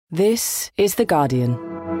This is The Guardian.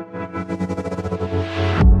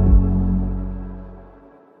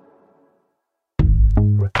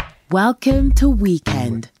 Welcome to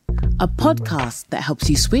Weekend, a podcast that helps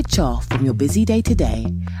you switch off from your busy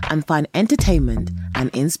day-to-day and find entertainment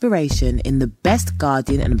and inspiration in the best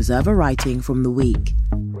Guardian and Observer writing from the week.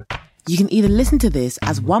 You can either listen to this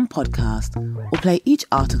as one podcast or play each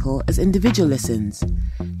article as individual listens.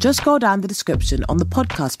 Just scroll down the description on the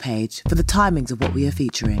podcast page for the timings of what we are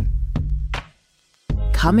featuring.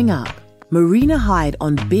 Coming up, Marina Hyde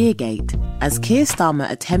on Beergate as Keir Starmer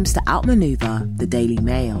attempts to outmaneuver the Daily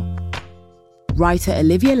Mail. Writer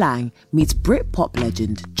Olivia Laing meets Britpop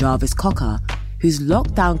legend Jarvis Cocker, whose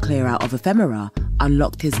lockdown clear-out of ephemera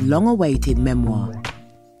unlocked his long-awaited memoir.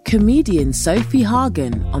 Comedian Sofie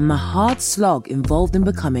Hagen on the hard slog involved in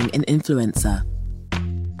becoming an influencer.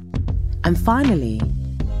 And finally,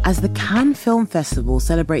 as the Cannes Film Festival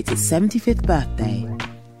celebrates its 75th birthday,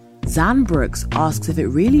 Xan Brooks asks if it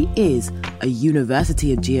really is a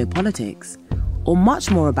university of geopolitics, or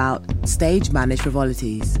much more about stage-managed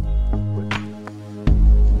frivolities.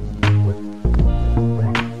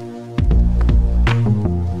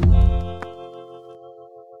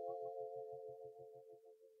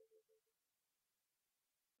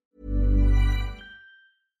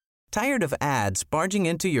 Tired of ads barging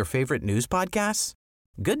into your favorite news podcasts?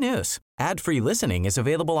 Good news. Ad-free listening is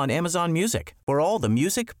available on Amazon Music for all the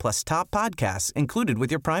music plus top podcasts included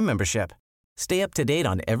with your Prime membership. Stay up to date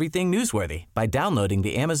on everything newsworthy by downloading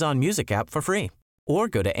the Amazon Music app for free or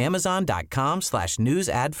go to amazon.com/news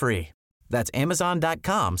ad free. That's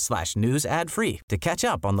amazon.com/news ad free to catch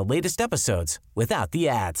up on the latest episodes without the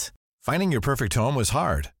ads. Finding your perfect home was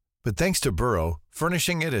hard, but thanks to Burrow,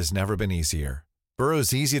 furnishing it has never been easier.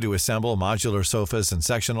 Burrow's easy-to-assemble modular sofas and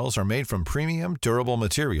sectionals are made from premium, durable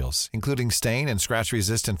materials, including stain and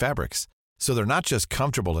scratch-resistant fabrics. So they're not just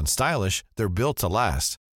comfortable and stylish, they're built to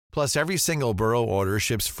last. Plus, every single Burrow order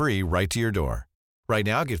ships free right to your door. Right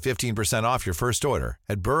now, get 15% off your first order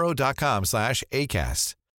at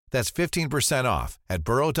burrow.com/ACAST. That's 15% off at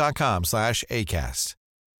burrow.com/ACAST.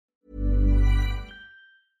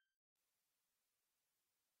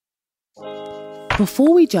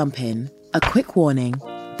 Before we jump in, a quick warning,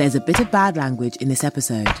 there's a bit of bad language in this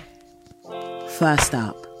episode. First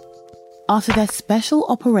up, after their special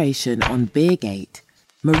operation on Beergate,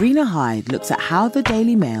 Marina Hyde looks at how the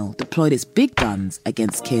Daily Mail deployed its big guns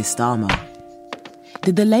against Keir Starmer.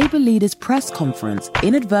 Did the Labour leader's press conference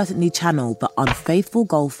inadvertently channel the unfaithful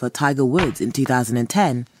golfer Tiger Woods in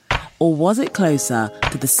 2010, or was it closer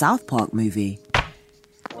to the South Park movie?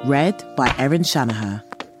 Read by Erin Shanahan.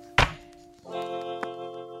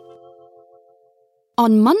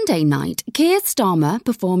 On Monday night, Keir Starmer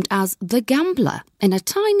performed as the Gambler in a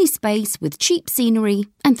tiny space with cheap scenery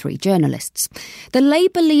and 3 journalists. The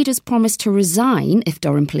Labour leader's promise to resign if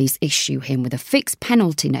Durham police issue him with a fixed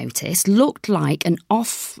penalty notice looked like an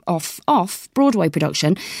off Broadway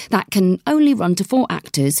production that can only run to 4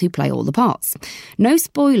 actors who play all the parts. No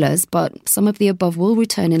spoilers, but some of the above will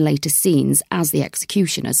return in later scenes as the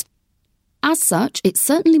executioners. As such, it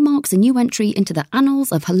certainly marks a new entry into the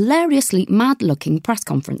annals of hilariously mad-looking press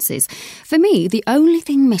conferences. For me, the only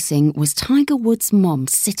thing missing was Tiger Woods' mum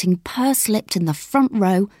sitting purse-lipped in the front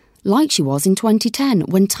row, like she was in 2010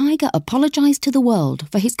 when Tiger apologised to the world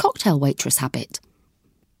for his cocktail waitress habit.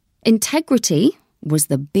 Integrity was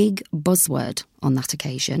the big buzzword on that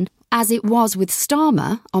occasion, as it was with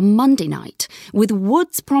Starmer on Monday night, with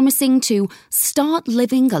Woods promising to start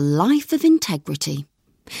living a life of integrity.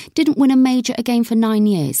 Didn't win a major again for 9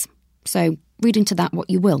 years, so read into that what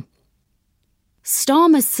you will.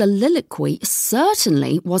 Starmer's soliloquy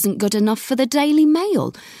certainly wasn't good enough for the Daily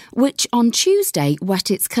Mail, which on Tuesday wet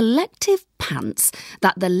its collective pants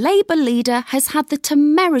that the Labour leader has had the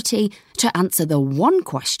temerity to answer the one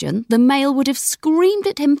question the Mail would have screamed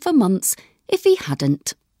at him for months if he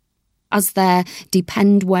hadn't. As their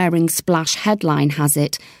depend-wearing splash headline has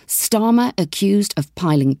it, Starmer accused of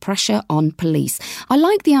piling pressure on police. I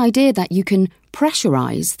like the idea that you can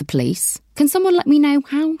pressurise the police. Can someone let me know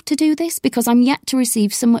how to do this? Because I'm yet to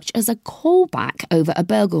receive so much as a callback over a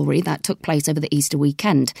burglary that took place over the Easter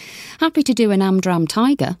weekend. Happy to do an Amdram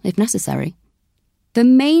Tiger, if necessary. The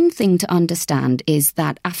main thing to understand is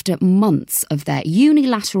that after months of their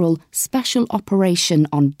unilateral special operation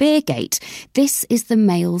on Beergate, this is the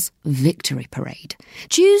Mail's victory parade.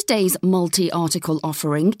 Tuesday's multi-article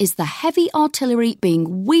offering is the heavy artillery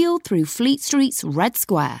being wheeled through Fleet Street's Red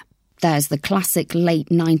Square. There's the classic late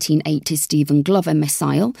 1980s Stephen Glover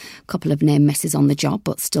missile, a couple of near misses on the job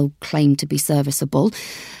but still claimed to be serviceable.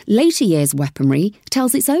 Later years' weaponry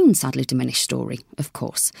tells its own sadly diminished story, of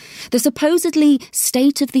course. The supposedly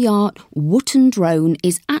state-of-the-art Wootton drone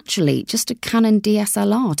is actually just a Canon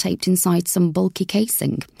DSLR taped inside some bulky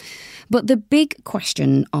casing. But the big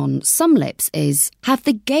question on some lips is, have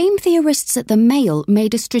the game theorists at the Mail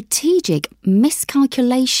made a strategic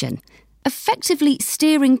miscalculation, effectively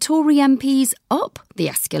steering Tory MPs up the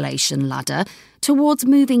escalation ladder towards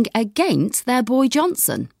moving against their boy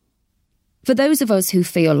Johnson? For those of us who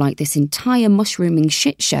feel like this entire mushrooming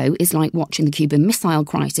shit show is like watching the Cuban Missile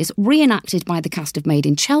Crisis reenacted by the cast of Made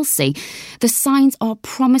in Chelsea, the signs are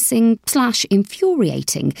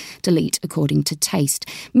promising/infuriating, delete according to taste.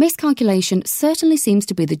 Miscalculation certainly seems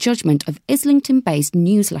to be the judgment of Islington-based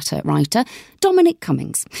newsletter writer Dominic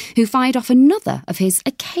Cummings, who fired off another of his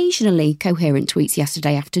occasionally coherent tweets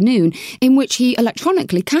yesterday afternoon, in which he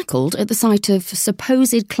electronically cackled at the sight of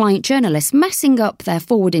supposed client journalists messing up their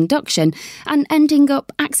forward induction and ending up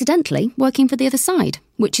accidentally working for the other side,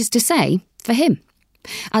 which is to say, for him.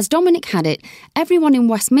 As Dominic had it, everyone in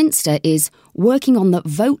Westminster is working on the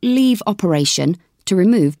vote leave operation to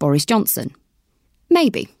remove Boris Johnson.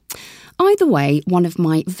 Maybe. Either way, one of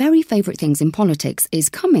my very favourite things in politics is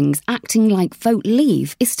Cummings acting like vote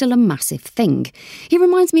leave is still a massive thing. He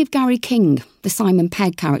reminds me of Gary King, the Simon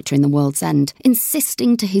Pegg character in The World's End,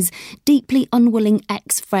 insisting to his deeply unwilling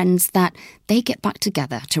ex-friends that they get back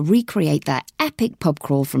together to recreate their epic pub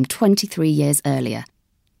crawl from 23 years earlier.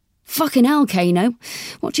 Fucking hell, Kano.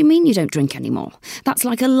 What do you mean you don't drink anymore? That's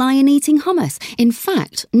like a lion eating hummus. In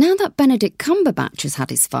fact, now that Benedict Cumberbatch has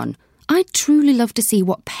had his fun, I'd truly love to see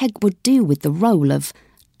what Pegg would do with the role of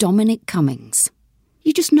Dominic Cummings.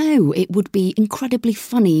 You just know it would be incredibly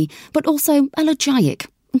funny, but also elegiac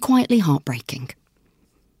and quietly heartbreaking.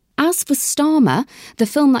 As for Starmer, the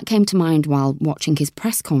film that came to mind while watching his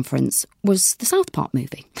press conference was the South Park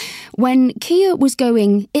movie. When Keir was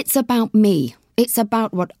going, "It's about me. It's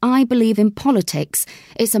about what I believe in politics.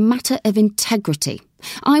 It's a matter of integrity,"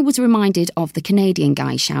 I was reminded of the Canadian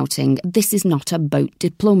guy shouting, "This is not about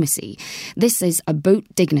diplomacy. This is about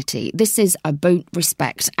dignity. This is about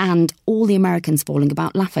respect," and all the Americans falling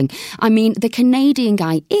about laughing. I mean, the Canadian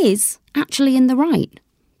guy is actually in the right.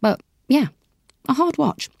 But, yeah, a hard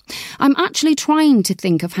watch. I'm actually trying to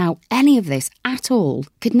think of how any of this at all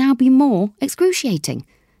could now be more excruciating.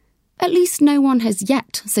 At least no one has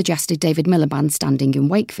yet suggested David Miliband standing in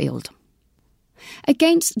Wakefield.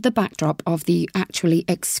 Against the backdrop of the actually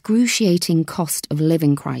excruciating cost of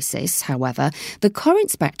living crisis, however, the current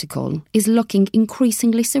spectacle is looking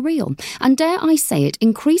increasingly surreal, and dare I say it,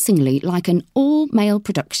 increasingly like an all-male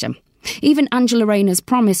production. Even Angela Rayner's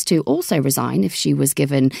promise to also resign if she was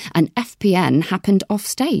given an FPN happened off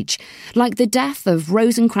stage, like the death of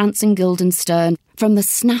Rosencrantz and Guildenstern from the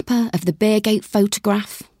snapper of the Beergate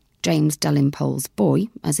photograph, James Delingpole's boy,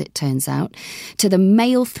 as it turns out, to the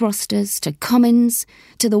male thrusters, to Cummins,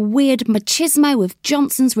 to the weird machismo of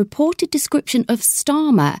Johnson's reported description of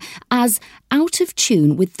Starmer as out of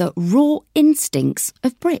tune with the raw instincts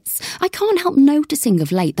of Brits. I can't help noticing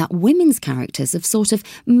of late that women's characters have sort of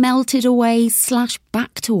melted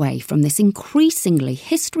away/backed away from this increasingly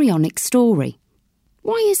histrionic story.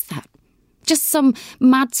 Why is that? Just some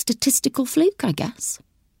mad statistical fluke, I guess.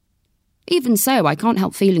 Even so, I can't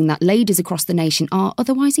help feeling that ladies across the nation are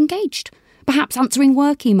otherwise engaged. Perhaps answering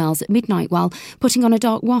work emails at midnight while putting on a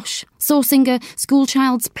dark wash, sourcing a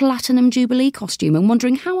schoolchild's platinum jubilee costume and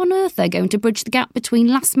wondering how on earth they're going to bridge the gap between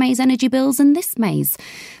last May's energy bills and this May's.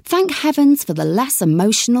 Thank heavens for the less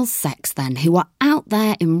emotional sex then, who are out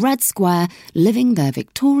there in Red Square living their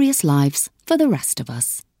victorious lives for the rest of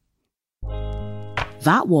us.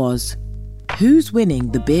 That was Who's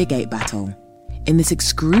Winning the Beergate Battle? In this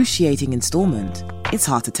excruciating instalment, It's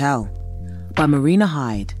Hard to Tell, by Marina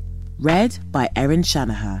Hyde, read by Erin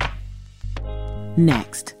Shanahan.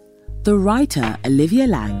 Next, the writer Olivia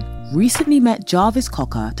Lang recently met Jarvis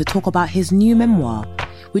Cocker to talk about his new memoir,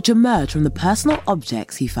 which emerged from the personal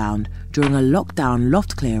objects he found during a lockdown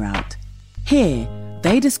loft clear-out. Here,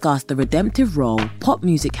 they discussed the redemptive role pop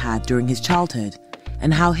music had during his childhood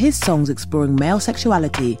and how his songs exploring male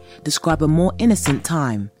sexuality describe a more innocent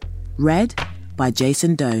time. Read by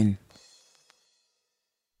Jason Doan.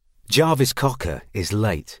 Jarvis Cocker is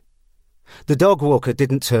late. The dog walker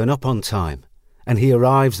didn't turn up on time, and he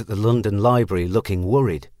arrives at the London Library looking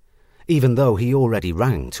worried, even though he already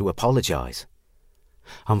rang to apologise.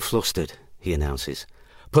 "I'm flustered," he announces,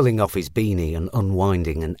 pulling off his beanie and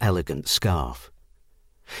unwinding an elegant scarf.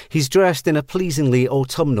 He's dressed in a pleasingly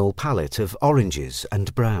autumnal palette of oranges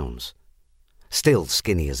and browns. still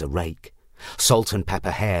skinny as a rake, salt and pepper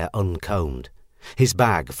hair uncombed, his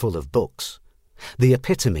bag full of books, the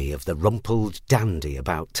epitome of the rumpled dandy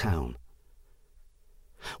about town.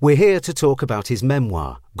 We're here to talk about his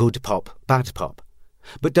memoir, Good Pop, Bad Pop,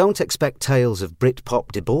 but don't expect tales of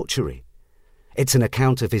Britpop debauchery. It's an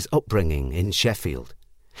account of his upbringing in Sheffield,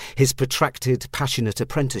 his protracted, passionate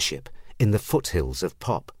apprenticeship in the foothills of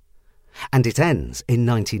pop. And it ends in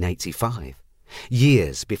 1985,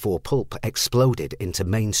 years before pulp exploded into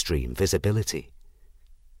mainstream visibility.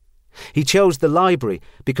 He chose the library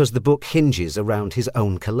because the book hinges around his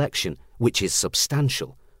own collection, which is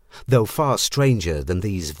substantial, though far stranger than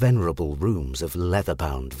these venerable rooms of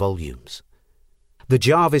leather-bound volumes. The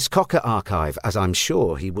Jarvis Cocker archive, as I'm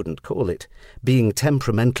sure he wouldn't call it, being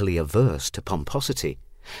temperamentally averse to pomposity,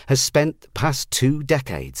 has spent the past 2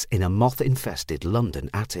 decades in a moth-infested London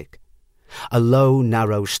attic. A low,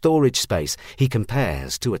 narrow storage space he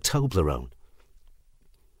compares to a Toblerone.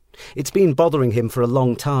 It's been bothering him for a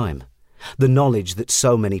long time, the knowledge that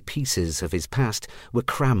so many pieces of his past were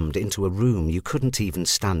crammed into a room you couldn't even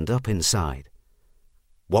stand up inside.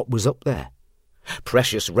 What was up there?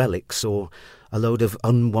 Precious relics or a load of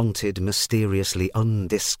unwanted, mysteriously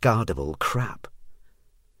undiscardable crap?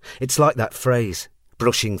 It's like that phrase,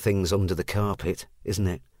 brushing things under the carpet, isn't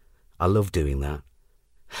it? I love doing that.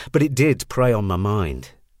 But it did prey on my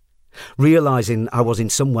mind, realising I was in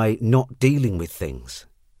some way not dealing with things.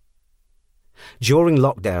 During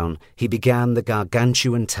lockdown, he began the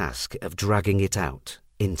gargantuan task of dragging it out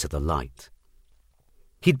into the light.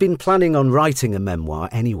 He'd been planning on writing a memoir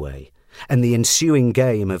anyway, and the ensuing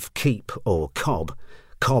game of keep or cob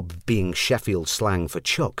being Sheffield slang for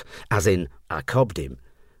chuck, as in I cobbed him,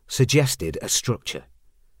 suggested a structure.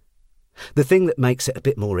 The thing that makes it a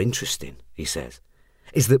bit more interesting, he says,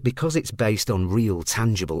 is that because it's based on real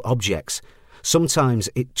tangible objects, sometimes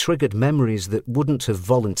it triggered memories that wouldn't have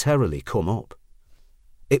voluntarily come up.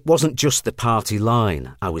 It wasn't just the party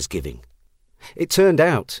line I was giving. It turned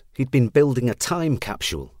out he'd been building a time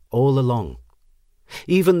capsule all along.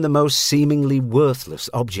 Even the most seemingly worthless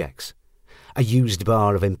objects, a used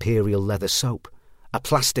bar of imperial leather soap, a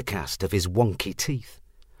plaster cast of his wonky teeth,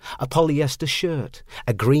 a polyester shirt,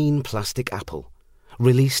 a green plastic apple,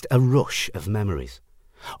 released a rush of memories,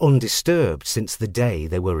 undisturbed since the day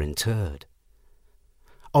they were interred.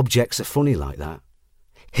 Objects are funny like that.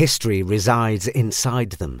 History resides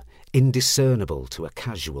inside them, indiscernible to a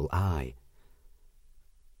casual eye.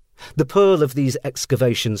 The pearl of these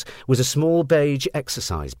excavations was a small beige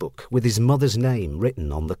exercise book with his mother's name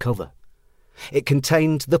written on the cover. It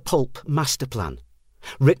contained the pulp master plan,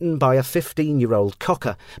 written by a 15-year-old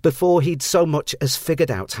Cocker before he'd so much as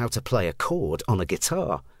figured out how to play a chord on a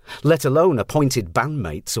guitar, let alone appointed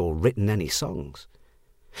bandmates or written any songs.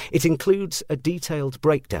 It includes a detailed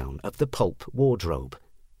breakdown of the pulp wardrobe.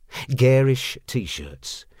 Garish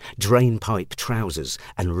T-shirts, drainpipe trousers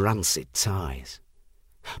and rancid ties.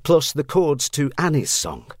 Plus the chords to Annie's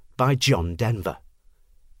Song by John Denver.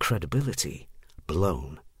 Credibility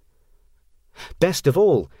blown. Best of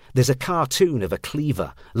all, there's a cartoon of a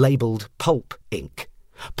cleaver labelled Pulp Inc.,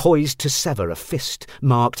 poised to sever a fist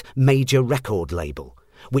marked Major Record Label,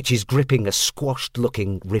 which is gripping a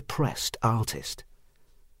squashed-looking, repressed artist.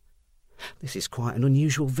 This is quite an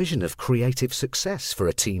unusual vision of creative success for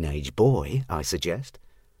a teenage boy, I suggest.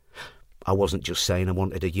 I wasn't just saying I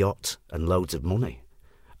wanted a yacht and loads of money.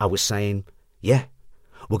 I was saying, yeah,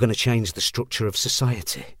 we're going to change the structure of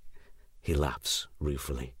society. He laughs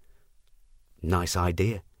ruefully. Nice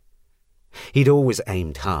idea. He'd always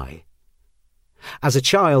aimed high. As a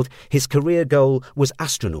child, his career goal was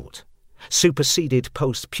astronaut, superseded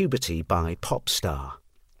post-puberty by pop star.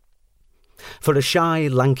 For a shy,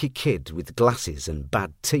 lanky kid with glasses and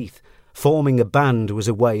bad teeth, forming a band was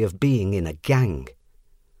a way of being in a gang,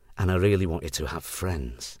 and I really wanted to have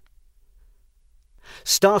friends.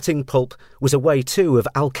 Starting pulp was a way too of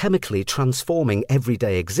alchemically transforming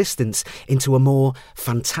everyday existence into a more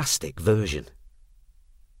fantastic version.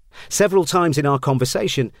 Several times in our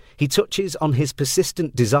conversation, he touches on his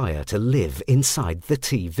persistent desire to live inside the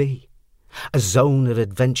TV. A zone of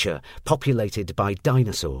adventure populated by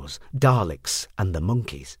dinosaurs, Daleks and the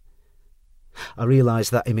monkeys. I realise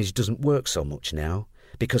that image doesn't work so much now,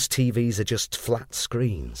 because TVs are just flat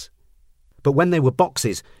screens. But when they were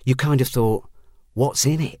boxes, you kind of thought, what's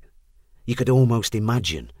in it? You could almost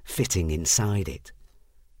imagine fitting inside it.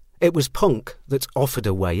 It was punk that offered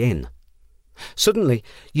a way in. Suddenly,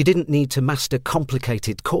 you didn't need to master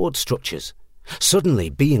complicated chord structures. Suddenly,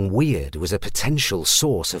 being weird was a potential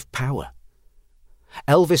source of power.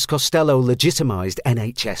 Elvis Costello legitimised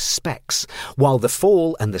NHS specs, while the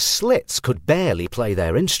Fall and the Slits could barely play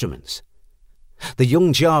their instruments. The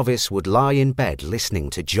young Jarvis would lie in bed listening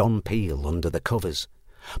to John Peel under the covers,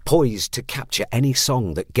 poised to capture any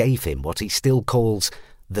song that gave him what he still calls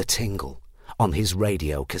the tingle on his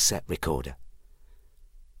radio cassette recorder.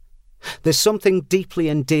 There's something deeply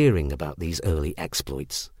endearing about these early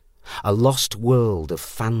exploits, a lost world of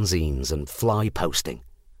fanzines and fly posting.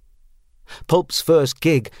 Pulp's first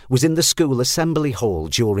gig was in the school assembly hall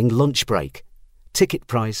during lunch break. Ticket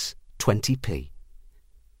price 20p.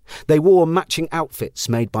 They wore matching outfits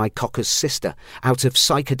made by Cocker's sister out of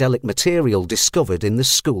psychedelic material discovered in the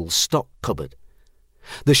school's stock cupboard.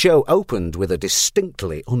 The show opened with a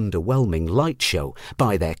distinctly underwhelming light show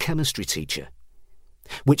by their chemistry teacher,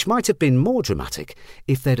 which might have been more dramatic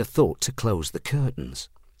if they'd have thought to close the curtains.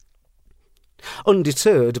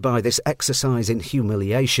 Undeterred by this exercise in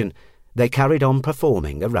humiliation, they carried on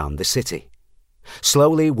performing around the city,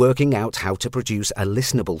 slowly working out how to produce a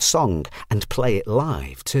listenable song and play it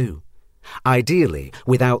live too, ideally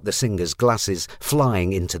without the singer's glasses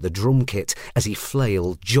flying into the drum kit as he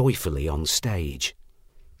flailed joyfully on stage.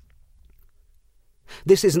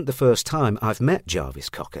 This isn't the first time I've met Jarvis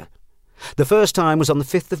Cocker. The first time was on the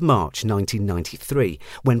 5th of March 1993,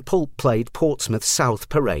 when Pulp played Portsmouth South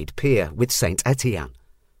Parade Pier with St Etienne.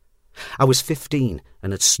 I was 15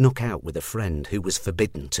 and had snuck out with a friend who was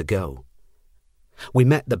forbidden to go. We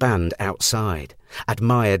met the band outside,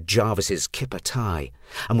 admired Jarvis's kipper tie,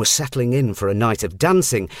 and were settling in for a night of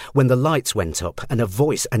dancing when the lights went up and a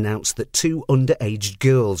voice announced that 2 underage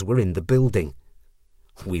girls were in the building.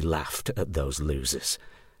 We laughed at those losers,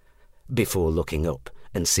 before looking up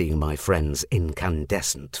and seeing my friend's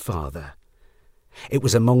incandescent father. It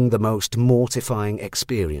was among the most mortifying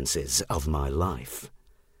experiences of my life.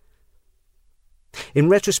 In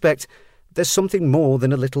retrospect, there's something more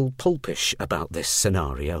than a little pulpish about this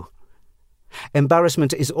scenario.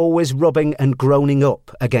 Embarrassment is always rubbing and groaning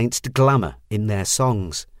up against glamour in their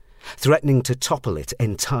songs, threatening to topple it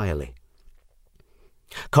entirely.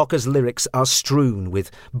 Cocker's lyrics are strewn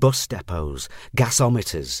with bus depots,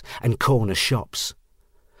 gasometers and corner shops,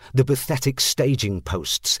 the pathetic staging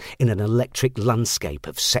posts in an electric landscape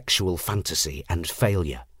of sexual fantasy and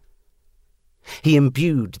failure. He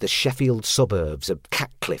imbued the Sheffield suburbs of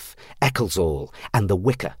Catcliffe, Ecclesall and the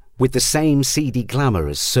Wicker with the same seedy glamour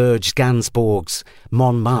as Serge Gainsbourg's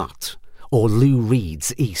Montmartre or Lou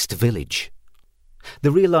Reed's East Village.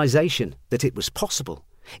 The realisation that it was possible,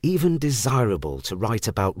 even desirable, to write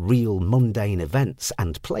about real mundane events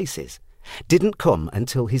and places didn't come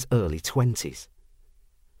until his early 20s.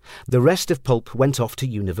 The rest of Pulp went off to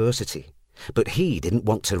university, but he didn't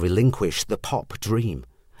want to relinquish the pop dream,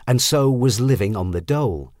 and so was living on the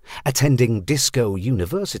dole, attending Disco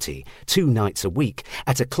University 2 nights a week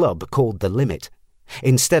at a club called The Limit,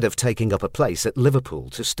 instead of taking up a place at Liverpool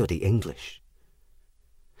to study English.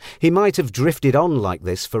 He might have drifted on like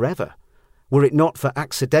this forever, were it not for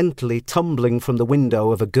accidentally tumbling from the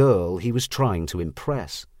window of a girl he was trying to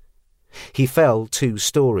impress. He fell 2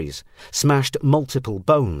 stories, smashed multiple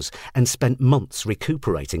bones, and spent months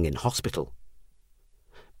recuperating in hospital.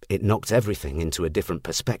 It knocked everything into a different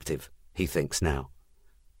perspective, he thinks now.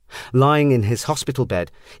 Lying in his hospital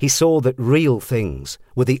bed, he saw that real things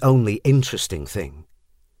were the only interesting thing.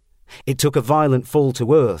 It took a violent fall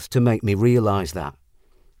to earth to make me realise that.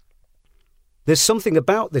 There's something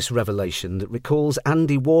about this revelation that recalls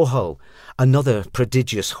Andy Warhol, another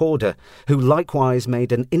prodigious hoarder who likewise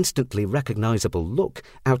made an instantly recognisable look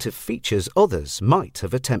out of features others might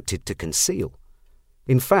have attempted to conceal.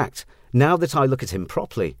 In fact, now that I look at him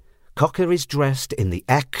properly, Cocker is dressed in the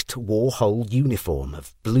echt Warhol uniform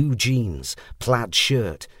of blue jeans, plaid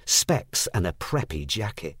shirt, specs and a preppy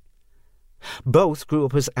jacket. Both grew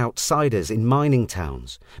up as outsiders in mining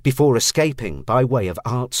towns before escaping by way of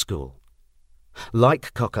art school.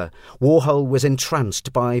 Like Cocker, Warhol was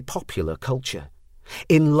entranced by popular culture,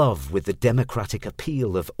 in love with the democratic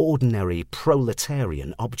appeal of ordinary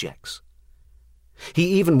proletarian objects. He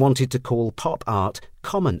even wanted to call pop art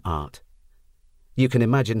common art. You can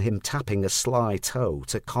imagine him tapping a sly toe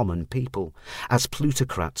to common people as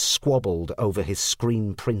plutocrats squabbled over his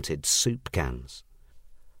screen-printed soup cans.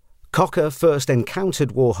 Cocker first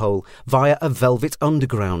encountered Warhol via a Velvet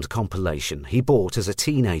Underground compilation he bought as a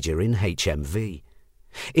teenager in HMV.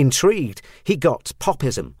 Intrigued, he got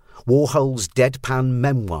Popism, Warhol's deadpan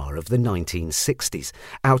memoir of the 1960s,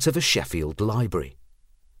 out of a Sheffield library.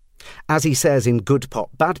 As he says in Good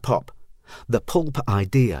Pop, Bad Pop, the pulp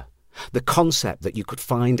idea, the concept that you could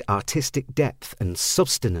find artistic depth and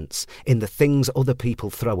sustenance in the things other people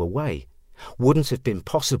throw away, wouldn't have been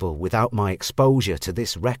possible without my exposure to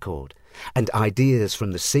this record and ideas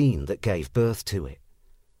from the scene that gave birth to it.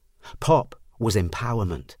 Pop was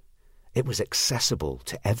empowerment, It was accessible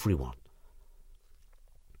to everyone.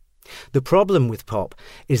 The problem with pop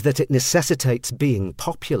is that it necessitates being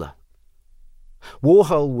popular.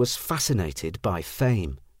 Warhol was fascinated by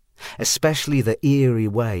fame, especially the eerie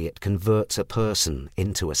way it converts a person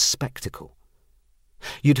into a spectacle.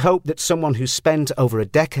 You'd hope that someone who spent over a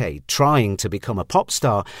decade trying to become a pop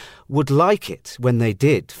star would like it when they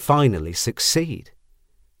did finally succeed.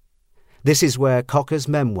 This is where Cocker's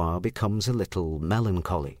memoir becomes a little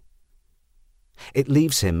melancholy. It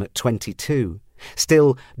leaves him at 22,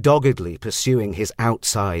 still doggedly pursuing his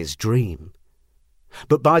outsized dream.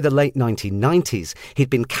 But by the late 1990s, he'd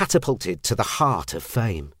been catapulted to the heart of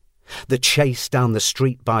fame. The chase down the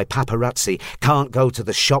street by paparazzi, can't go to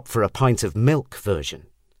the shop for a pint of milk version.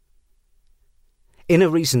 In a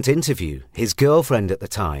recent interview, his girlfriend at the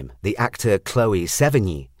time, the actor Chloe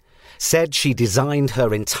Sevigny, said she designed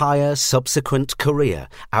her entire subsequent career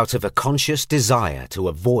out of a conscious desire to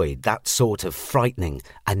avoid that sort of frightening,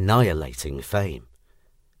 annihilating fame.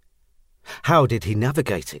 How did he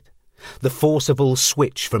navigate it? The forcible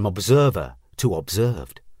switch from observer to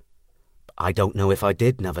observed. I don't know if I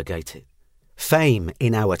did navigate it. Fame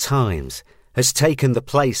in our times has taken the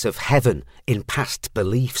place of heaven in past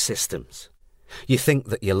belief systems. You think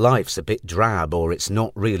that your life's a bit drab or it's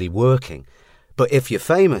not really working, but if you're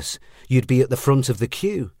famous, you'd be at the front of the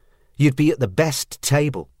queue. You'd be at the best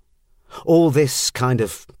table. All this kind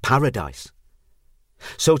of paradise.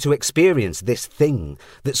 So to experience this thing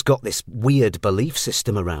that's got this weird belief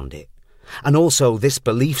system around it, and also this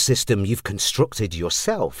belief system you've constructed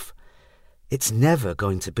yourself, it's never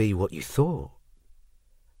going to be what you thought.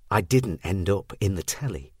 I didn't end up in the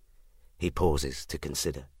telly, he pauses to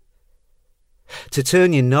consider. To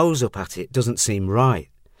turn your nose up at it doesn't seem right,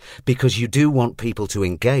 because you do want people to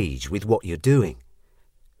engage with what you're doing.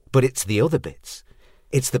 But it's the other bits.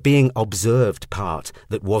 It's the being observed part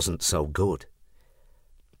that wasn't so good.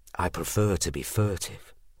 I prefer to be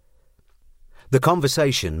furtive. The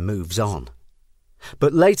conversation moves on.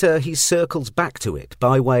 But later he circles back to it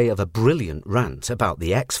by way of a brilliant rant about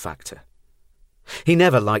the X Factor. He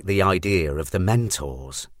never liked the idea of the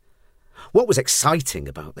mentors. What was exciting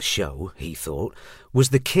about the show, he thought, was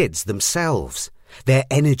the kids themselves, their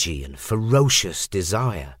energy and ferocious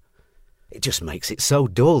desire. It just makes it so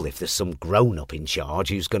dull if there's some grown-up in charge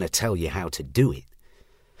who's going to tell you how to do it.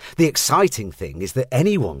 The exciting thing is that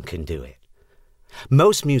anyone can do it.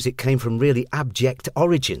 Most music came from really abject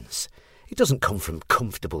origins. It doesn't come from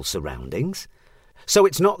comfortable surroundings. So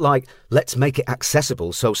it's not like, let's make it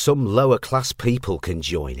accessible so some lower-class people can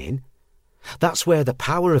join in. That's where the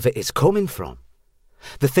power of it is coming from.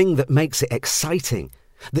 The thing that makes it exciting,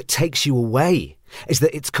 that takes you away, is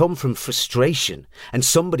that it's come from frustration and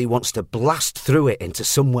somebody wants to blast through it into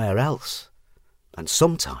somewhere else. And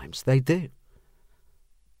sometimes they do.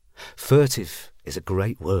 Furtive is a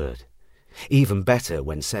great word, even better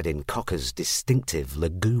when said in Cocker's distinctive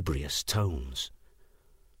lugubrious tones.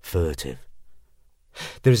 Furtive.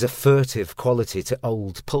 There is a furtive quality to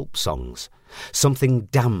old pulp songs, something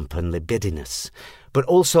damp and libidinous, but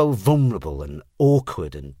also vulnerable and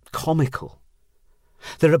awkward and comical.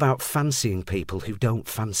 They're about fancying people who don't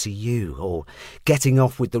fancy you, or getting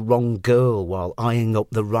off with the wrong girl while eyeing up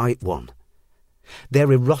the right one.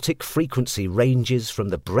 Their erotic frequency ranges from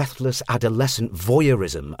the breathless adolescent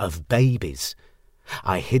voyeurism of babies.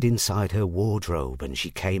 I hid inside her wardrobe and she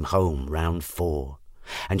came home round 4,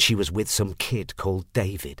 and she was with some kid called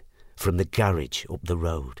David from the garage up the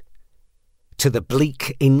road. To the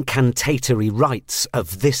bleak incantatory rites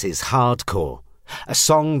of This Is Hardcore, a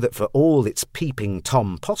song that for all its peeping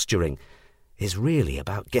Tom posturing is really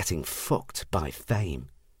about getting fucked by fame.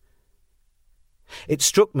 It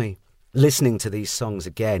struck me, listening to these songs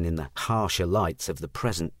again in the harsher lights of the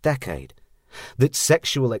present decade, that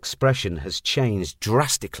sexual expression has changed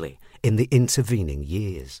drastically in the intervening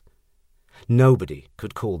years. Nobody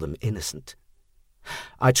could call them innocent.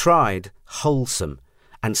 I tried wholesome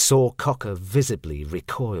and saw Cocker visibly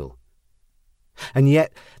recoil. And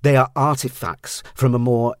yet they are artefacts from a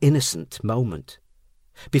more innocent moment,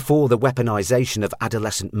 before the weaponisation of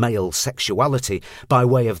adolescent male sexuality by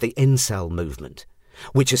way of the incel movement,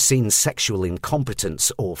 which has seen sexual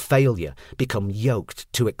incompetence or failure become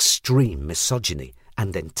yoked to extreme misogyny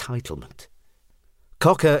and entitlement.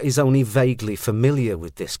 Cocker is only vaguely familiar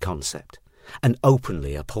with this concept and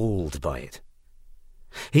openly appalled by it.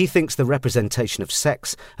 He thinks the representation of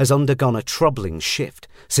sex has undergone a troubling shift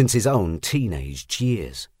since his own teenage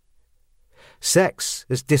years. Sex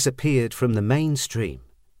has disappeared from the mainstream.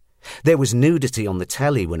 There was nudity on the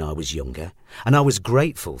telly when I was younger, and I was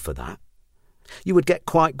grateful for that. You would get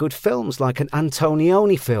quite good films like an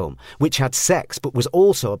Antonioni film, which had sex but was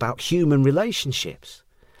also about human relationships.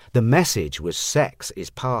 The message was sex is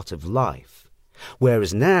part of life.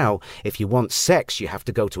 Whereas now, if you want sex, you have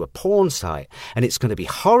to go to a porn site, and it's going to be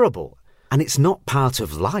horrible, and it's not part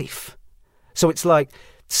of life. So it's like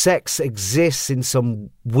sex exists in some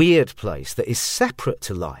weird place that is separate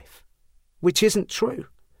to life, which isn't true.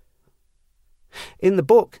 In the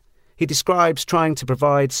book, he describes trying to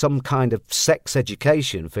provide some kind of sex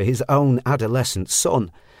education for his own adolescent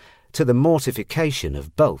son, to the mortification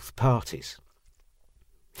of both parties.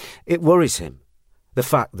 It worries him, the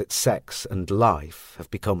fact that sex and life have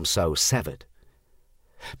become so severed.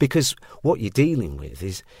 Because what you're dealing with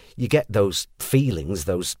is you get those feelings,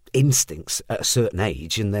 those instincts at a certain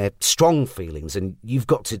age, and they're strong feelings, and you've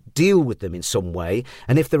got to deal with them in some way.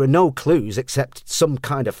 And if there are no clues except some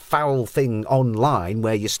kind of foul thing online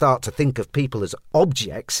where you start to think of people as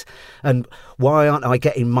objects, and why aren't I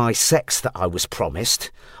getting my sex that I was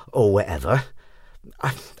promised, or whatever,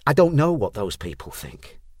 I don't know what those people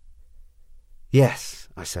think. Yes,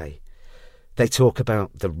 I say, they talk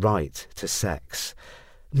about the right to sex.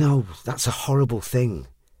 No, that's a horrible thing.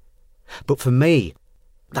 But for me,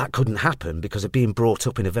 that couldn't happen because of being brought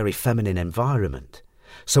up in a very feminine environment.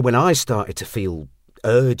 So when I started to feel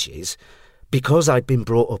urges, because I'd been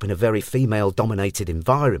brought up in a very female-dominated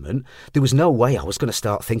environment, there was no way I was going to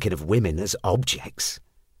start thinking of women as objects.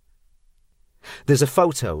 There's a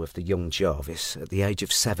photo of the young Jarvis at the age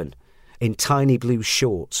of 7, in tiny blue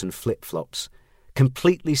shorts and flip-flops,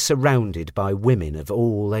 completely surrounded by women of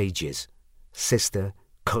all ages, sister,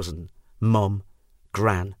 cousin, mum,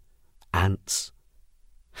 gran, aunts.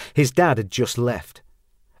 His dad had just left,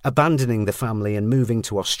 abandoning the family and moving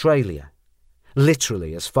to Australia,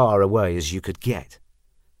 literally as far away as you could get.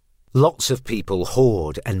 Lots of people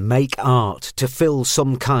hoard and make art to fill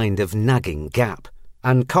some kind of nagging gap,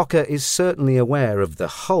 and Cocker is certainly aware of the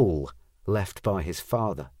hole left by his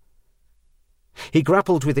father. He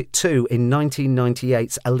grappled with it too in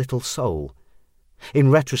 1998's A Little Soul. In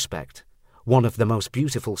retrospect, one of the most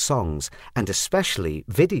beautiful songs, and especially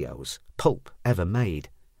videos, Pulp ever made,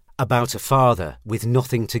 about a father with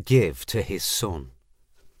nothing to give to his son.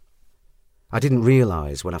 I didn't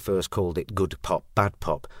realise when I first called it Good Pop, Bad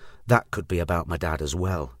Pop, that could be about my dad as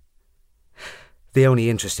well. The only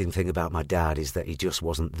interesting thing about my dad is that he just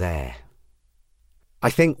wasn't there. I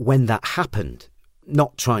think when that happened,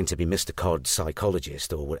 not trying to be Mr. Codd's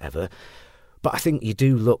psychologist or whatever, but I think you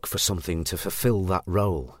do look for something to fulfil that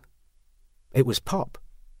role. It was pop,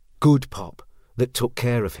 good pop, that took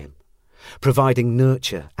care of him, providing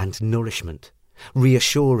nurture and nourishment,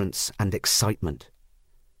 reassurance and excitement.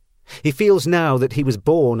 He feels now that he was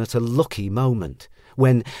born at a lucky moment,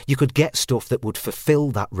 when you could get stuff that would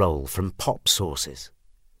fulfill that role from pop sources.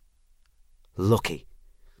 Lucky.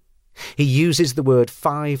 He uses the word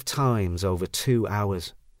 5 times over 2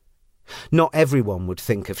 hours. Not everyone would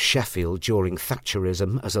think of Sheffield during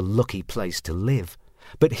Thatcherism as a lucky place to live,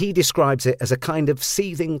 but he describes it as a kind of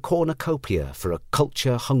seething cornucopia for a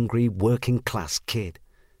culture-hungry working-class kid.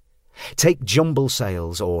 Take jumble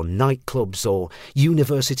sales or nightclubs or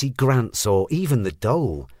university grants or even the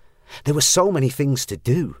dole. There were so many things to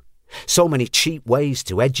do, so many cheap ways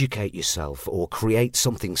to educate yourself or create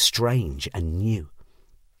something strange and new.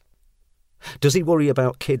 Does he worry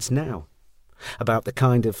about kids now? About the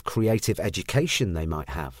kind of creative education they might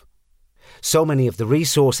have? So many of the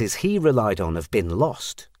resources he relied on have been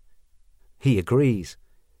lost. He agrees.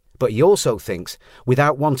 But he also thinks,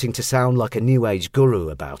 without wanting to sound like a New Age guru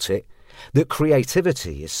about it, that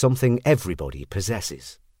creativity is something everybody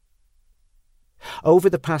possesses. Over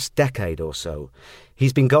the past decade or so,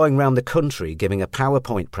 he's been going round the country giving a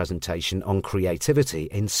PowerPoint presentation on creativity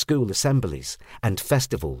in school assemblies and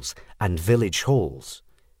festivals and village halls.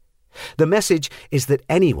 The message is that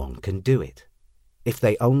anyone can do it, if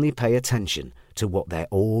they only pay attention to what they're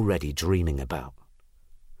already dreaming about.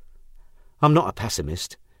 I'm not a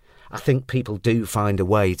pessimist. I think people do find a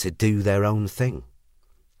way to do their own thing.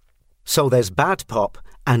 So there's bad pop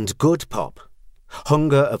and good pop.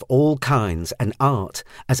 Hunger of all kinds and art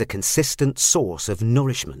as a consistent source of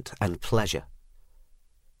nourishment and pleasure.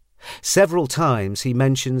 Several times he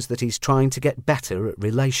mentions that he's trying to get better at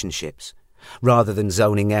relationships, rather than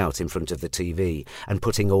zoning out in front of the TV and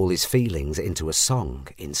putting all his feelings into a song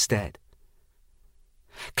instead.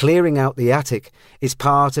 Clearing out the attic is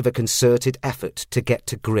part of a concerted effort to get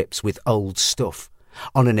to grips with old stuff,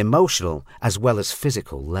 on an emotional as well as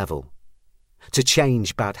physical level. To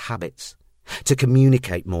change bad habits. To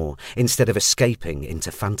communicate more instead of escaping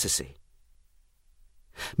into fantasy.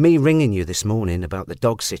 Me ringing you this morning about the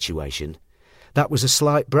dog situation, that was a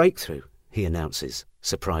slight breakthrough, he announces,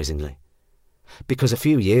 surprisingly. Because a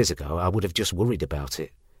few years ago I would have just worried about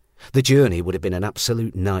it. The journey would have been an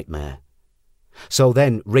absolute nightmare. So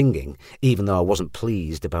then, ringing, even though I wasn't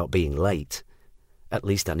pleased about being late, at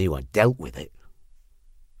least I knew I'd dealt with it.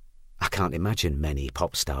 I can't imagine many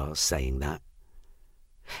pop stars saying that.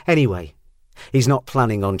 Anyway, he's not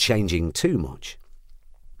planning on changing too much.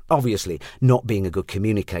 Obviously, not being a good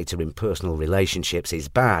communicator in personal relationships is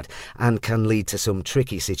bad and can lead to some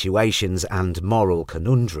tricky situations and moral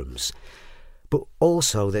conundrums. But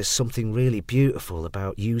also there's something really beautiful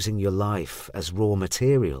about using your life as raw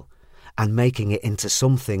material and making it into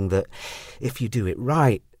something that, if you do it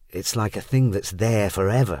right, it's like a thing that's there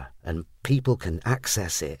forever and people can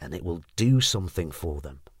access it and it will do something for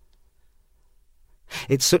them.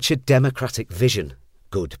 It's such a democratic vision,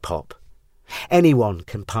 good pop. Anyone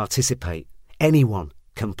can participate, anyone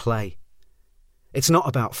can play. It's not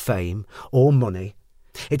about fame or money,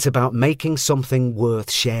 it's about making something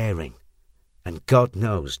worth sharing. And God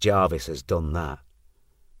knows Jarvis has done that.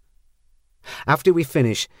 After we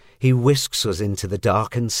finish, he whisks us into the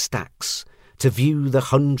darkened stacks to view the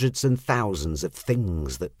hundreds and thousands of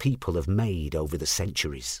things that people have made over the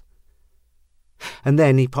centuries. And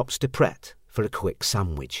then he pops to Pret for a quick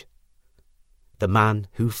sandwich. The man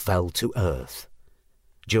who fell to earth,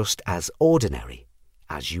 just as ordinary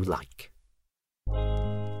as you like.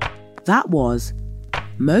 That was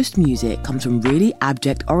Most Music Comes from Really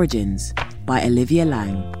Abject Origins by Olivia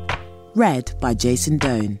Lang, read by Jason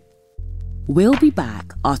Doan. We'll be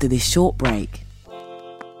back after this short break.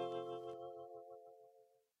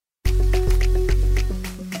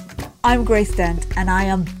 I'm Grace Dent and I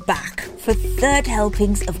am back for third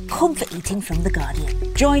helpings of comfort eating from The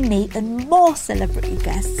Guardian. Join me and more celebrity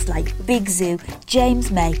guests like Big Zoo,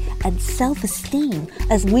 James May and Self-Esteem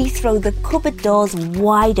as we throw the cupboard doors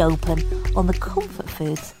wide open on the comfort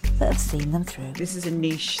foods that have seen them through. This is a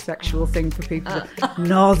niche sexual thing for people.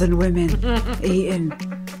 Northern women eating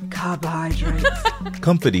carbohydrates.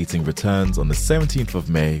 Comfort Eating returns on the 17th of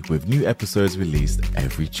May with new episodes released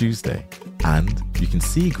every Tuesday. And you can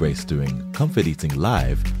see Grace doing Comfort Eating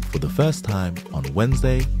live for the first time on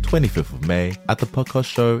Wednesday, 25th of May at the podcast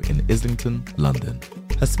show in Islington, London.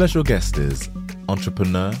 Her special guest is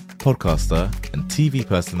entrepreneur, podcaster and TV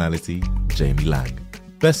personality Jamie Lang,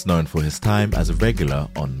 best known for his time as a regular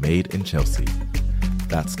on Made in Chelsea.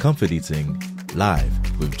 That's Comfort Eating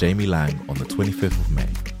live with Jamie Lang on the 25th of May.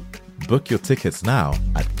 Book your tickets now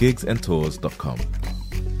at gigsandtours.com.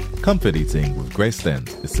 Comfort Eating with Grace Dent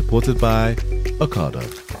is supported by Ocado.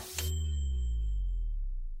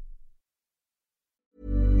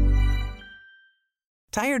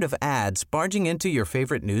 Tired of ads barging into your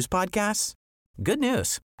favorite news podcasts? Good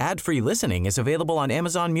news. Ad-free listening is available on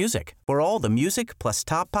Amazon Music for all the music plus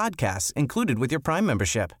top podcasts included with your Prime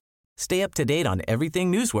membership. Stay up to date on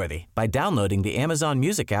everything newsworthy by downloading the Amazon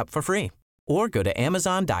Music app for free or go to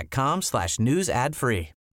amazon.com/news ad free.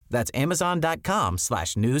 That's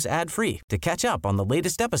amazon.com/news ad free to catch up on the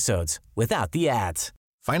latest episodes without the ads.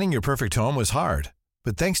 Finding your perfect home was hard,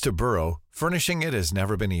 but thanks to Burrow, furnishing it has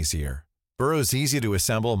never been easier. Burrow's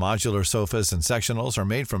easy-to-assemble modular sofas and sectionals are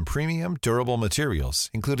made from premium, durable materials,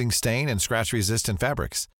 including stain and scratch-resistant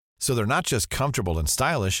fabrics. So they're not just comfortable and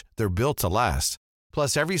stylish, they're built to last.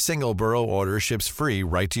 Plus, every single Burrow order ships free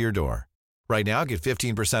right to your door. Right now, get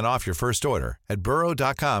 15% off your first order at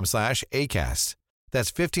burrow.com/ACAST. That's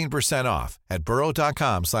 15% off at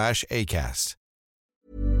burrow.com/ACAST.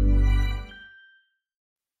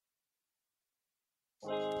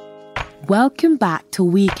 Welcome back to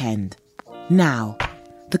Weekend. Now,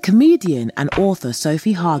 the comedian and author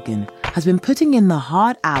Sofie Hagen has been putting in the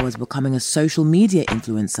hard hours becoming a social media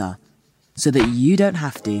influencer so that you don't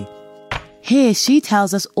have to. Here she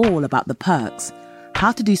tells us all about the perks,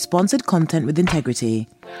 how to do sponsored content with integrity,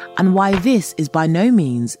 and why this is by no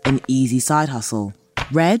means an easy side hustle.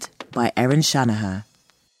 Read by Erin Shanahan.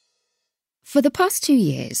 For the past 2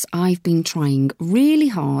 years, I've been trying really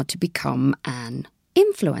hard to become an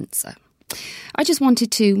influencer. I just wanted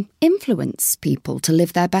to influence people to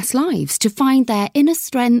live their best lives, to find their inner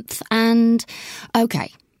strength and,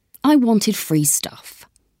 okay, I wanted free stuff.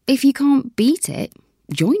 If you can't beat it,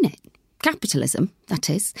 join it. Capitalism, that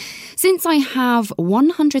is. Since I have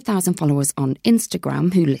 100,000 followers on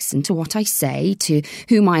Instagram who listen to what I say, to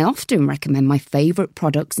whom I often recommend my favourite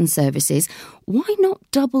products and services, why not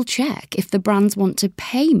double check if the brands want to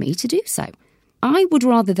pay me to do so? I would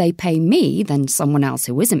rather they pay me than someone else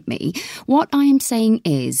who isn't me. What I am saying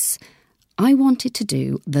is, I wanted to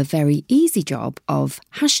do the very easy job of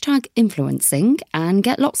 #influencing and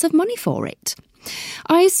get lots of money for it.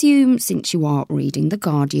 I assume since you are reading The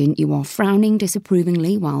Guardian, you are frowning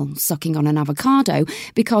disapprovingly while sucking on an avocado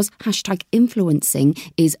because #influencing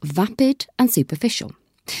is vapid and superficial.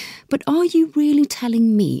 But are you really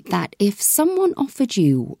telling me that if someone offered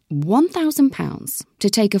you £1,000 to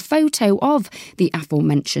take a photo of the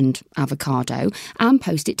aforementioned avocado and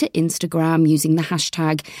post it to Instagram using the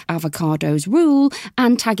hashtag #avocadosrule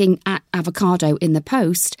and tagging @avocado in the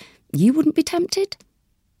post, you wouldn't be tempted?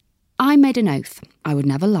 I made an oath. I would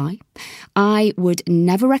never lie. I would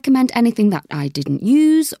never recommend anything that I didn't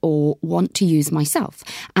use or want to use myself.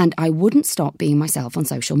 And I wouldn't stop being myself on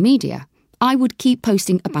social media. I would keep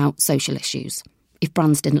posting about social issues. If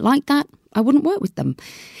brands didn't like that, I wouldn't work with them.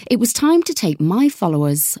 It was time to take my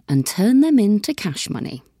followers and turn them into cash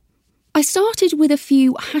money. I started with a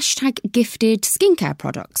few #gifted skincare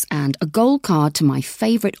products and a gold card to my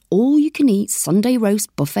favourite all-you-can-eat Sunday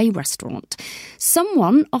roast buffet restaurant.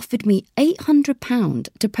 Someone offered me £800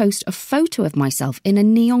 to post a photo of myself in a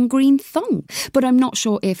neon green thong, but I'm not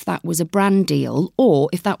sure if that was a brand deal or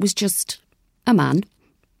if that was just a man.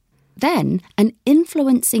 Then an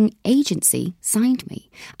influencing agency signed me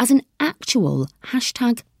as an actual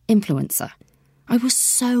 #influencer. I was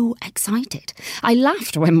so excited. I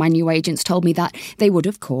laughed when my new agents told me that they would,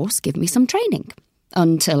 of course, give me some training,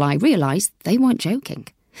 until I realised they weren't joking.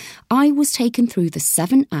 I was taken through the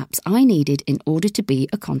 7 apps I needed in order to be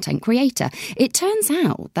a content creator. It turns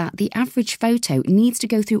out that the average photo needs to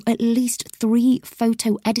go through at least 3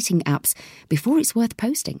 photo editing apps before it's worth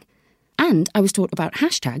posting. And I was taught about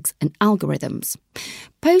hashtags and algorithms.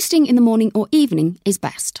 Posting in the morning or evening is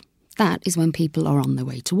best. That is when people are on their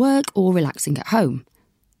way to work or relaxing at home.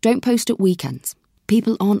 Don't post at weekends.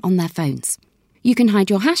 People aren't on their phones. You can hide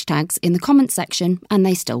your hashtags in the comments section and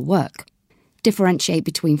they still work. Differentiate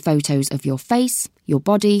between photos of your face, your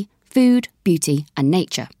body, food, beauty and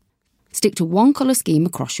nature. Stick to one colour scheme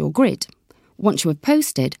across your grid. Once you have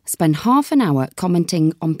posted, spend half an hour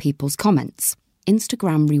commenting on people's comments.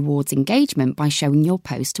 Instagram rewards engagement by showing your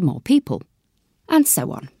post to more people. And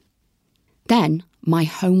so on. Then my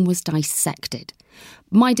home was dissected.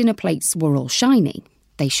 My dinner plates were all shiny.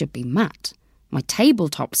 They should be matte. My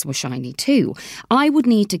tabletops were shiny too. I would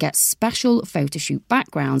need to get special photoshoot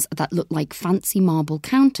backgrounds that look like fancy marble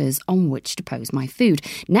counters on which to pose my food.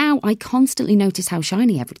 Now I constantly notice how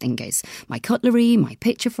shiny everything is. My cutlery, my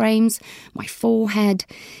picture frames, my forehead.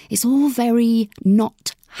 It's all very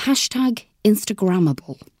not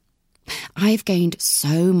 #Instagrammable. I've gained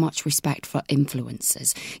so much respect for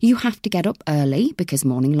influencers. You have to get up early because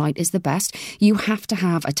morning light is the best. You have to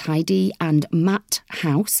have a tidy and matte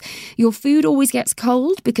house. Your food always gets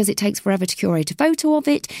cold because it takes forever to curate a photo of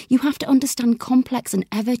it. You have to understand complex and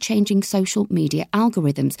ever-changing social media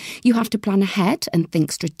algorithms. You have to plan ahead and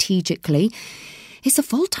think strategically. It's a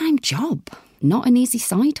full-time job. Not an easy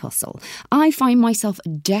side hustle. I find myself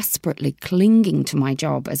desperately clinging to my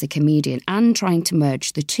job as a comedian and trying to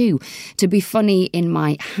merge the two to be funny in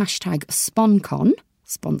my #SponCon,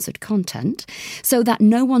 sponsored content, so that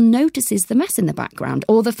no one notices the mess in the background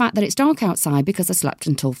or the fact that it's dark outside because I slept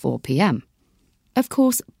until 4 p.m. Of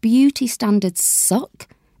course, beauty standards suck.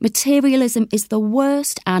 Materialism is the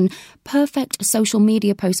worst and perfect social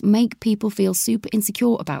media posts make people feel super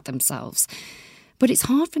insecure about themselves. But it's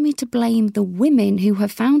hard for me to blame the women who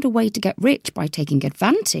have found a way to get rich by taking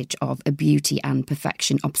advantage of a beauty and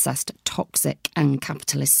perfection-obsessed, toxic and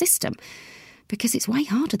capitalist system, because it's way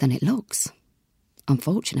harder than it looks,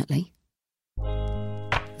 unfortunately.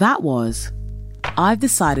 That was I've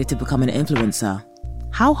Decided to Become an Influencer.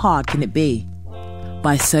 How Hard Can It Be?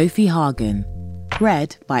 By Sofie Hagen.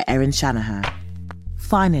 Read by Erin Shanahan.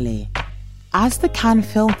 Finally, as the Cannes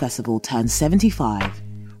Film Festival turns 75,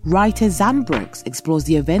 writer Xan Brooks explores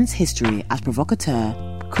the event's history as provocateur,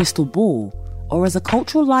 crystal ball, or as a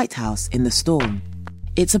cultural lighthouse in the storm.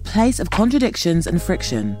 It's a place of contradictions and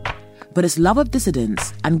friction, but its love of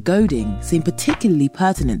dissidence and goading seem particularly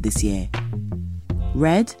pertinent this year.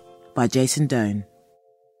 Read by Jason Doan.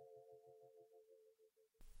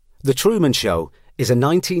 The Truman Show is a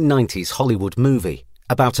 1990s Hollywood movie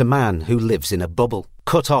about a man who lives in a bubble,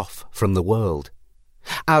 cut off from the world.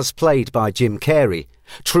 As played by Jim Carrey,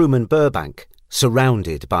 Truman Burbank,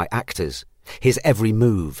 surrounded by actors, his every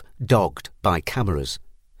move dogged by cameras,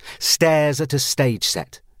 stares at a stage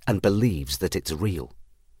set and believes that it's real.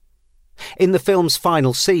 In the film's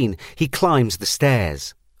final scene, he climbs the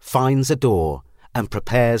stairs, finds a door, and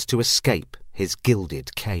prepares to escape his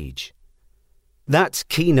gilded cage. That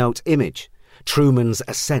keynote image, Truman's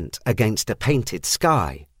ascent against a painted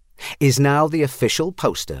sky, is now the official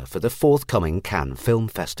poster for the forthcoming Cannes Film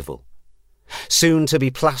Festival. soon to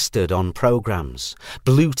be plastered on programmes,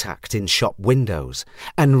 blue-tacked in shop windows,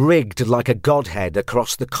 and rigged like a godhead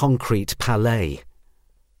across the concrete palais.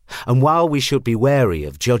 And while we should be wary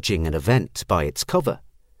of judging an event by its cover,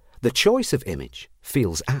 the choice of image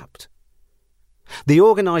feels apt. The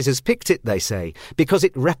organisers picked it, they say, because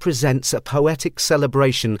it represents a poetic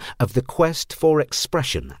celebration of the quest for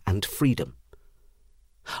expression and freedom.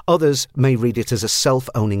 Others may read it as a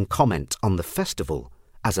self-owning comment on the festival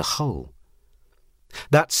as a whole.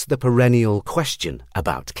 That's the perennial question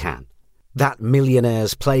about Cannes, that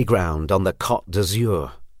millionaire's playground on the Côte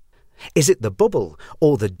d'Azur. Is it the bubble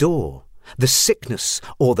or the door, the sickness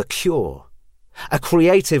or the cure? A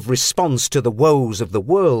creative response to the woes of the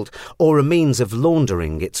world, or a means of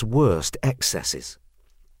laundering its worst excesses?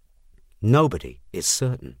 Nobody is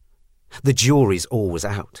certain. The jury's always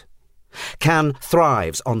out. Cannes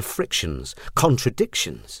thrives on frictions,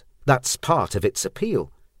 contradictions. That's part of its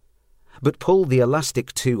appeal. But pull the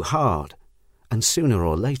elastic too hard, and sooner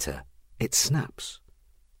or later it snaps.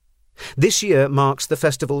 This year marks the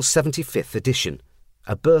festival's 75th edition,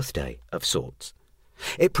 a birthday of sorts.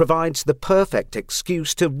 It provides the perfect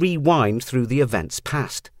excuse to rewind through the event's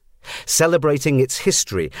past, celebrating its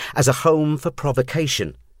history as a home for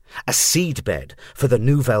provocation, a seedbed for the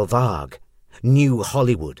Nouvelle Vague, New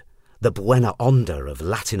Hollywood, the Buena Onda of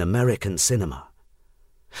Latin American cinema.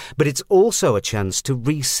 But it's also a chance to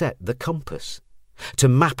reset the compass, to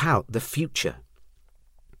map out the future.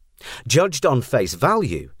 Judged on face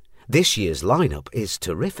value, this year's lineup is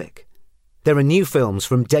terrific. There are new films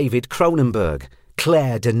from David Cronenberg,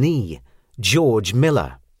 Claire Denis, George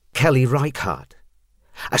Miller, Kelly Reichardt.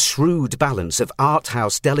 A shrewd balance of art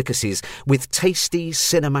house delicacies with tasty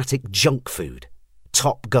cinematic junk food.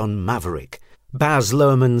 Top Gun Maverick, Baz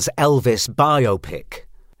Luhrmann's Elvis biopic.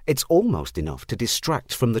 It's almost enough to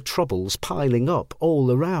distract from the troubles piling up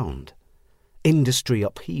all around. Industry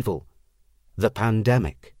upheaval, the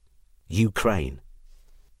pandemic, Ukraine.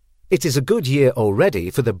 It is a good year already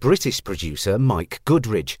for the British producer Mike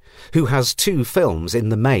Goodridge, who has 2 films in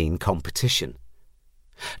the main competition.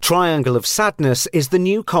 Triangle of Sadness is the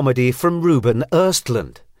new comedy from Ruben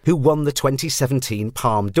Östlund, who won the 2017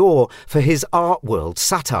 Palme d'Or for his art world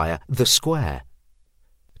satire The Square.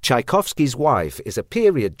 Tchaikovsky's Wife is a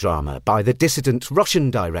period drama by the dissident Russian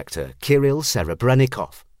director Kirill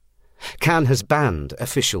Serebrennikov. Cannes has banned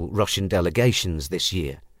official Russian delegations this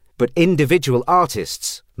year, but individual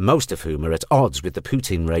artists, most of whom are at odds with the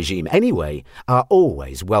Putin regime anyway, are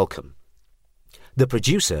always welcome. The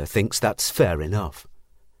producer thinks that's fair enough.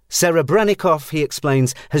 Serebrennikov, he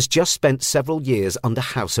explains, has just spent several years under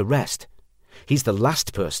house arrest. He's the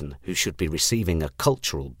last person who should be receiving a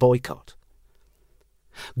cultural boycott.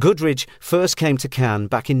 Goodridge first came to Cannes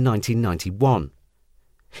back in 1991.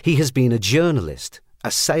 He has been a journalist,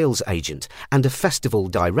 a sales agent, and a festival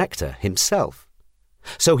director himself.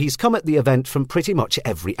 So he's come at the event from pretty much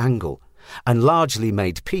every angle, and largely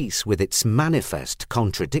made peace with its manifest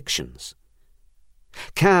contradictions.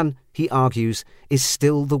 Cannes, he argues, is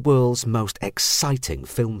still the world's most exciting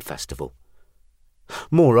film festival.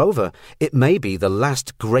 Moreover, it may be the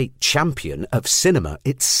last great champion of cinema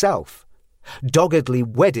itself, doggedly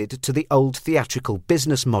wedded to the old theatrical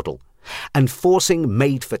business model, and forcing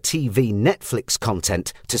made-for-TV Netflix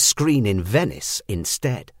content to screen in Venice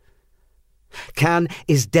instead. Cannes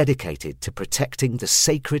is dedicated to protecting the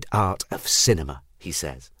sacred art of cinema, he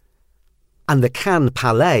says. And the Cannes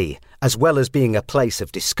Palais, as well as being a place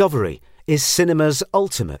of discovery, is cinema's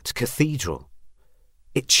ultimate cathedral.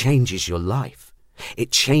 It changes your life.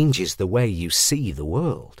 It changes the way you see the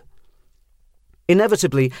world.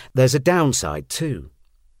 Inevitably, there's a downside too.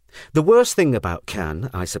 The worst thing about Cannes,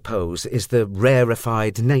 I suppose, is the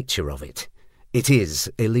rarefied nature of it. It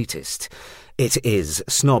is elitist. It is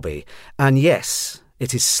snobby. And yes,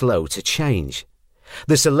 it is slow to change.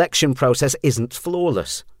 The selection process isn't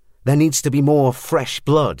flawless. There needs to be more fresh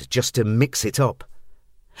blood just to mix it up.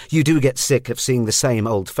 You do get sick of seeing the same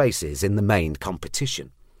old faces in the main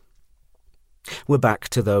competition. We're back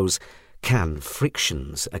to those Cannes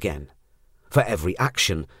frictions again. For every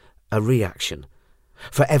action, a reaction.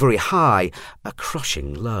 For every high, a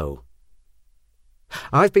crushing low.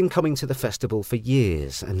 I've been coming to the festival for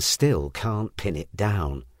years and still can't pin it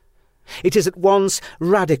down. It is at once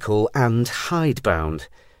radical and hidebound,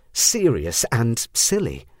 serious and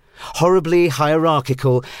silly, horribly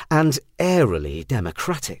hierarchical and airily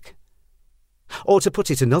democratic. Or to put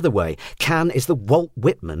it another way, Cannes is the Walt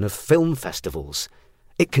Whitman of film festivals.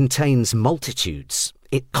 It contains multitudes.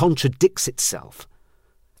 It contradicts itself.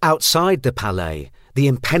 Outside the Palais, the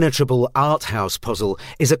impenetrable art house puzzle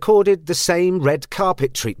is accorded the same red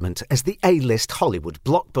carpet treatment as the A-list Hollywood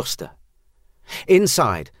blockbuster.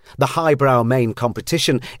 Inside, the highbrow main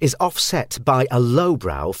competition is offset by a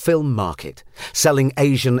lowbrow film market, selling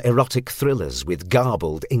Asian erotic thrillers with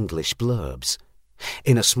garbled English blurbs.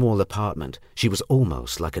 In a small apartment, she was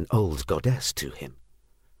almost like an old goddess to him.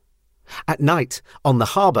 At night, on the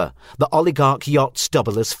harbour, the oligarch yachts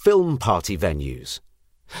double as film party venues.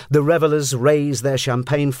 The revellers raise their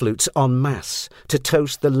champagne flutes en masse to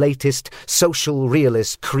toast the latest social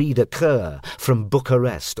realist cri de coeur from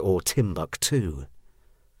Bucharest or Timbuktu.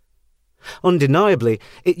 Undeniably,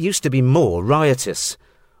 it used to be more riotous,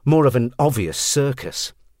 more of an obvious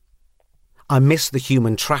circus. I miss the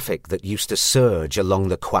human traffic that used to surge along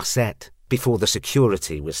the Croisette before the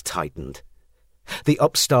security was tightened. The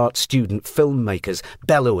upstart student filmmakers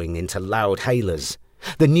bellowing into loud hailers.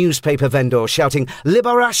 The newspaper vendor shouting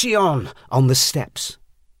 "Liberation" on the steps.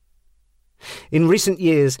 In recent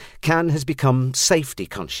years, Cannes has become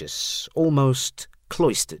safety-conscious, almost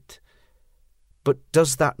cloistered. But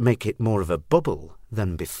does that make it more of a bubble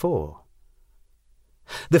than before?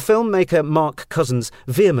 The filmmaker Mark Cousins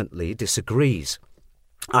vehemently disagrees.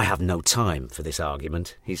 "I have no time for this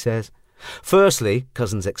argument," he says. Firstly,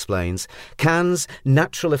 Cousins explains, Cannes'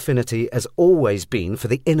 natural affinity has always been for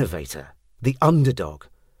the innovator, the underdog,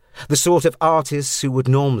 the sort of artists who would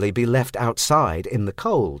normally be left outside in the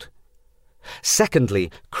cold.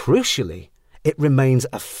 Secondly, crucially, it remains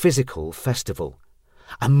a physical festival,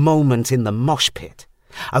 a moment in the mosh pit,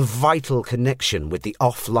 a vital connection with the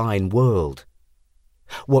offline world.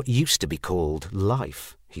 What used to be called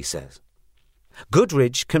life, he says.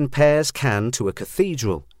 Goodridge compares Cannes to a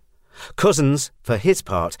cathedral. Cousins, for his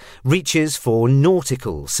part, reaches for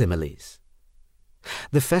nautical similes.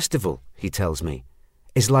 The festival, he tells me,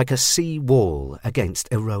 is like a sea wall against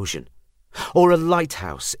erosion, or a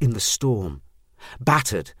lighthouse in the storm,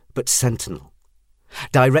 battered but sentinel,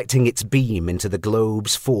 directing its beam into the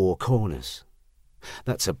globe's four corners.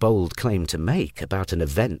 That's a bold claim to make about an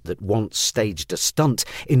event that once staged a stunt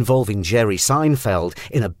involving Jerry Seinfeld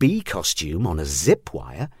in a bee costume on a zip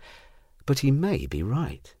wire, but he may be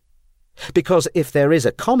right. Because if there is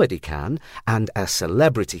a comedy Cannes and a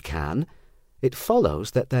celebrity Cannes, it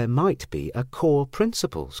follows that there might be a core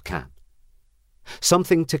principles Cannes.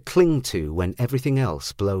 Something to cling to when everything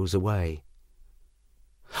else blows away.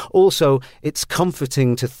 Also, it's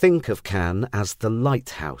comforting to think of Cannes as the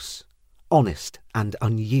lighthouse, honest and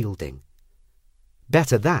unyielding.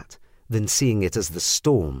 Better that than seeing it as the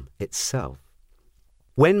storm itself.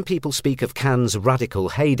 When people speak of Cannes' radical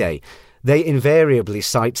heyday, they invariably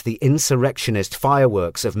cite the insurrectionist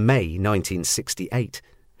fireworks of May 1968,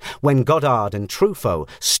 when Godard and Truffaut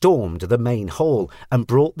stormed the main hall and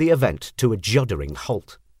brought the event to a juddering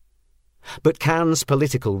halt. But Cannes'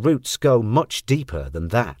 political roots go much deeper than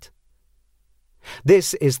that.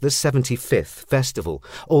 This is the 75th festival,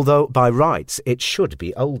 although by rights it should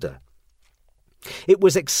be older. It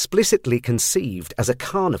was explicitly conceived as a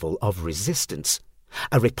carnival of resistance,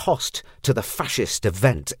 a riposte to the fascist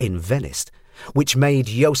event in Venice, which made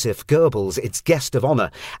Joseph Goebbels its guest of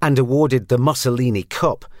honour and awarded the Mussolini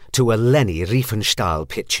Cup to a Leni Riefenstahl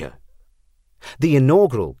picture. The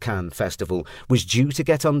inaugural Cannes Festival was due to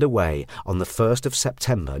get underway on the 1st of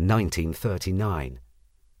September 1939.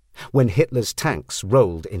 When Hitler's tanks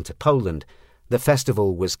rolled into Poland, the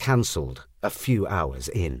festival was cancelled a few hours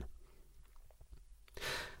in.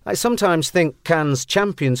 I sometimes think Cannes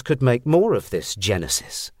champions could make more of this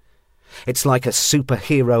genesis. It's like a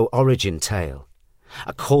superhero origin tale,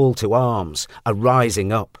 a call to arms, a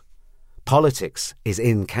rising up. Politics is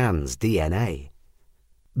in Cannes' DNA.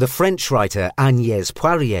 The French writer Agnès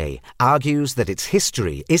Poirier argues that its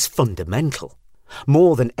history is fundamental.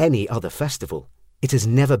 More than any other festival, it has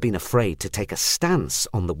never been afraid to take a stance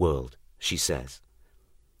on the world, she says.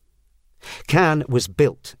 Cannes was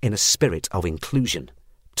built in a spirit of inclusion,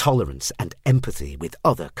 tolerance and empathy with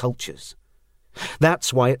other cultures.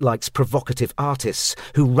 That's why it likes provocative artists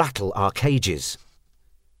who rattle our cages.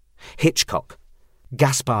 Hitchcock,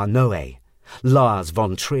 Gaspar Noé, Lars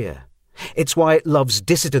von Trier. It's why it loves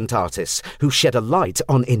dissident artists who shed a light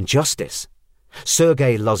on injustice.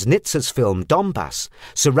 Sergei Loznitsa's film Donbass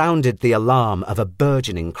surrounded the alarm of a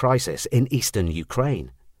burgeoning crisis in eastern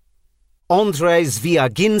Ukraine. Andrei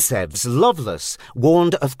Zvyagintsev Loveless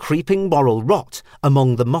warned of creeping moral rot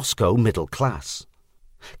among the Moscow middle class.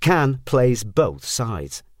 Cannes plays both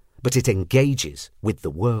sides, but it engages with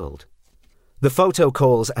the world. The photo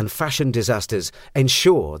calls and fashion disasters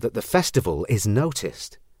ensure that the festival is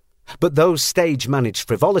noticed. But those stage-managed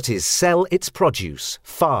frivolities sell its produce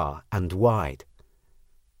far and wide.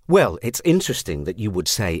 Well, it's interesting that you would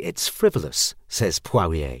say it's frivolous, says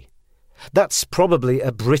Poirier. That's probably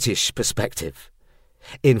a British perspective.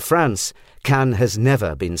 In France, Cannes has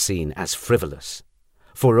never been seen as frivolous.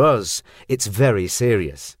 For us, it's very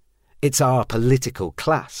serious. It's our political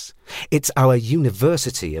class. It's our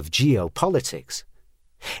university of geopolitics.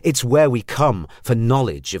 It's where we come for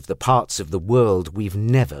knowledge of the parts of the world we've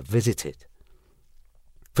never visited.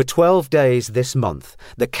 For 12 days this month,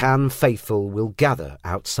 the Cannes faithful will gather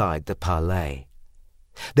outside the Palais.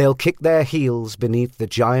 They'll kick their heels beneath the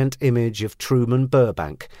giant image of Truman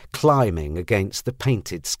Burbank climbing against the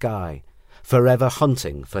painted sky, forever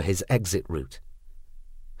hunting for his exit route.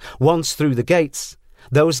 Once through the gates,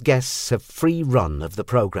 those guests have free run of the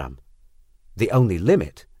programme. The only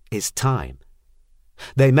limit is time.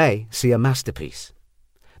 They may see a masterpiece.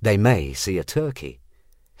 They may see a turkey.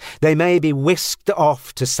 They may be whisked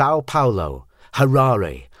off to Sao Paulo,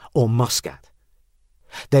 Harare, or Muscat.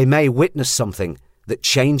 They may witness something that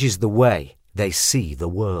changes the way they see the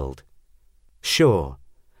world. Sure,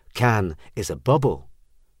 Cannes is a bubble,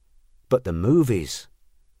 but the movies,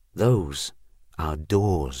 those are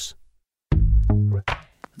doors.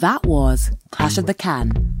 That was Clash of the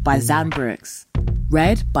Can by Xan Brooks,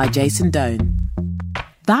 read by Jason Doan.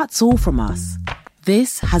 That's all from us.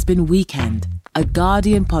 This has been Weekend, a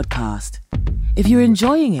Guardian podcast. If you're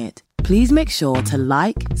enjoying it, please make sure to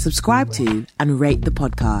like, subscribe to, and rate the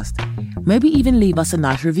podcast. Maybe even leave us a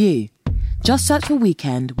nice review. Just search for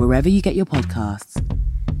Weekend wherever you get your podcasts.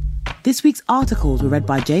 This week's articles were read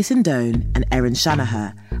by Jason Doan and Erin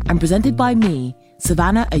Shanaher and presented by me,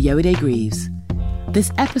 Savannah Ayoade-Greaves.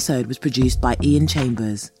 This episode was produced by Ian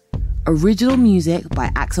Chambers. Original music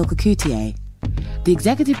by Axel Kakoutié. The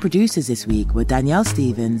executive producers this week were Danielle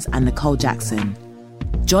Stevens and Nicole Jackson.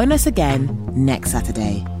 Join us again next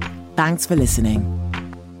Saturday. Thanks for listening.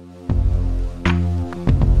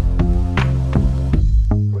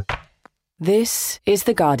 This is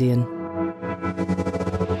The Guardian.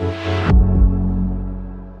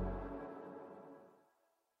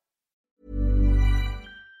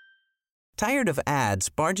 Tired of ads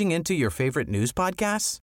barging into your favorite news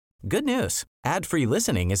podcasts? Good news. Ad-free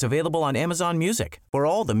listening is available on Amazon Music for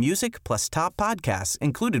all the music plus top podcasts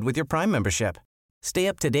included with your Prime membership. Stay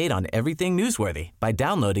up to date on everything newsworthy by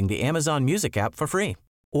downloading the Amazon Music app for free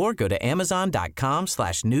or go to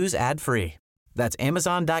amazon.com/news ad free. That's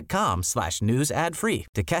amazon.com/news ad free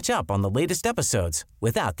to catch up on the latest episodes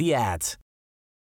without the ads.